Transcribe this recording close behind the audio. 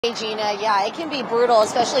Hey Gina, yeah, it can be brutal,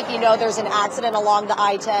 especially if you know there's an accident along the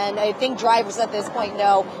I-10. I think drivers at this point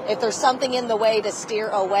know if there's something in the way to steer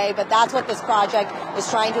away, but that's what this project is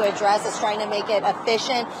trying to address. It's trying to make it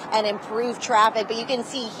efficient and improve traffic. But you can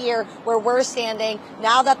see here where we're standing,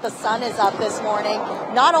 now that the sun is up this morning,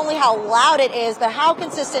 not only how loud it is, but how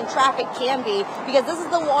consistent traffic can be, because this is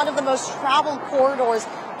one of the most traveled corridors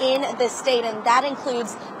in the state, and that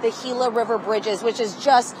includes the Gila River Bridges, which is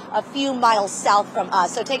just a few miles south from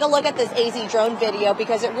us. So take a look at this AZ drone video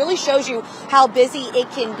because it really shows you how busy it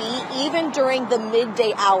can be even during the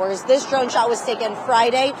midday hours. This drone shot was taken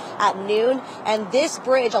Friday at noon, and this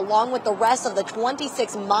bridge, along with the rest of the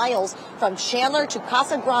 26 miles from Chandler to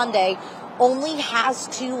Casa Grande, only has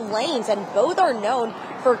 2 lanes, and both are known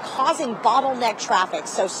for causing bottleneck traffic.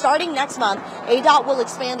 So starting next month, ADOT will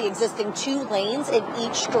expand the existing 2 lanes in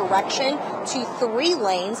each direction to 3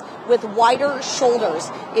 lanes with wider shoulders.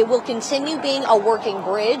 It will continue being a working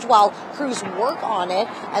bridge while crews work on it,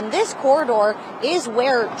 and this corridor is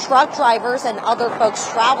where truck drivers and other folks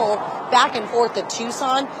travel back and forth to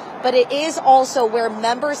Tucson, but it is also where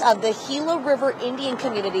members of the Gila River Indian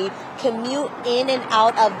community commute in and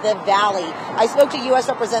out of the valley. I spoke to U.S.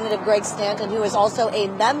 Representative Greg Stanton, who is also a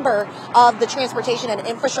member of the Transportation and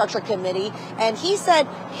Infrastructure Committee, and he said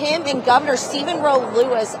him and Governor Stephen Roe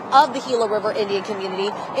Lewis of the Gila River Indian community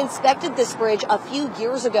inspected this bridge a few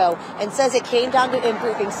years ago and says it came down to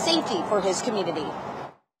improving safety for his community.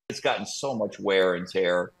 It's gotten so much wear and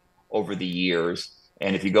tear over the years.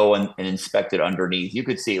 And if you go and inspect it underneath, you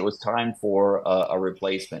could see it was time for a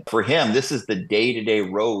replacement. For him, this is the day-to-day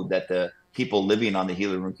road that the people living on the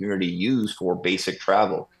Gila River community use for basic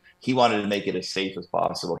travel. He wanted to make it as safe as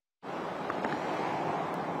possible.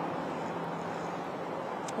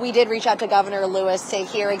 We did reach out to Governor Lewis to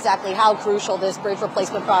hear exactly how crucial this bridge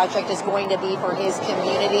replacement project is going to be for his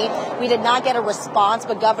community. We did not get a response,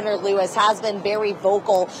 but Governor Lewis has been very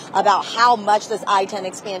vocal about how much this I-10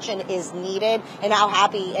 expansion is needed and how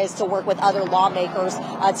happy he is to work with other lawmakers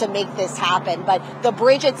to make this happen. But the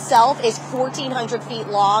bridge itself is 1,400 feet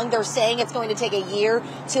long. They're saying it's going to take a year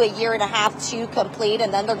to a year and a half to complete,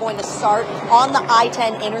 and then they're going to start on the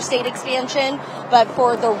I-10 interstate expansion. But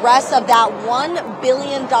for the rest of that $1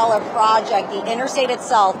 billion project, the interstate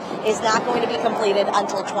itself is not going to be completed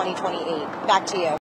until 2028. Back to you.